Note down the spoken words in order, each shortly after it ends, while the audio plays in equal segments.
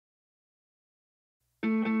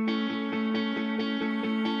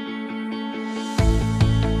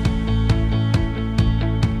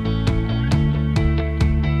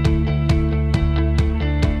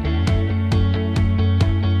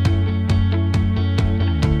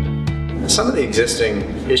Some of the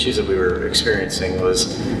existing issues that we were experiencing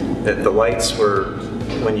was that the lights were,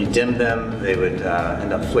 when you dimmed them, they would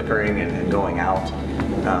end up flickering and going out.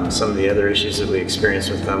 Some of the other issues that we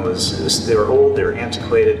experienced with them was they were old, they were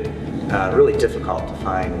antiquated, really difficult to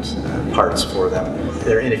find parts for them.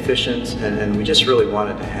 They're inefficient, and we just really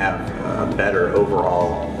wanted to have a better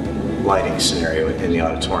overall lighting scenario in the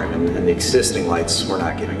auditorium, and the existing lights were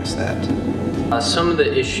not giving us that. Some of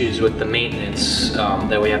the issues with the maintenance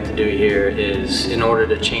that we have to do here is, in order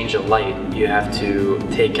to change a light, you have to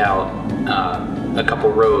take out a couple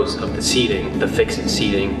rows of the seating, the fixed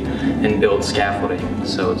seating, and build scaffolding.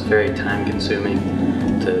 So it's very time consuming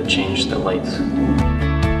to change the lights.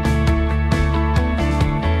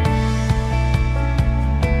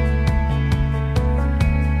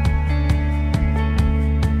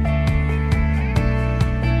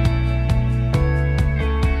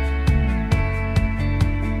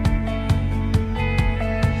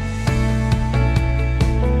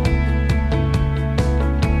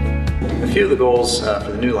 A few of the goals for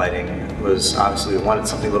the new lighting was obviously we wanted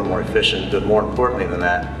something a little more efficient, but more importantly than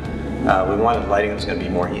that, we wanted lighting that was going to be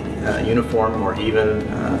more uniform, more even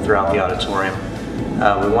throughout the auditorium.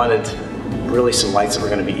 We wanted really some lights that were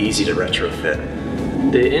going to be easy to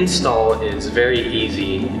retrofit. The install is very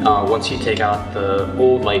easy. Once you take out the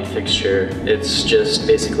old light fixture, it's just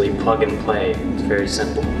basically plug and play. It's very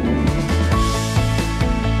simple.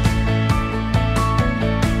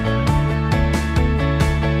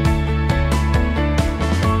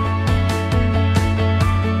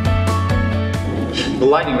 The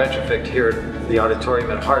lighting retrofit here at the auditorium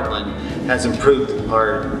at Heartland has improved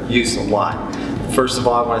our use a lot. First of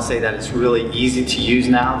all, I want to say that it's really easy to use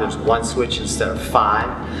now. There's one switch instead of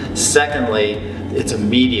 5. Secondly, it's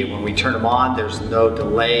immediate. When we turn them on, there's no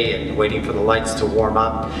delay in waiting for the lights to warm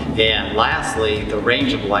up. And lastly, the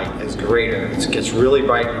range of light is greater. It gets really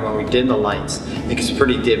bright, and when we dim the lights, it gets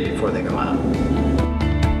pretty dim before they go out.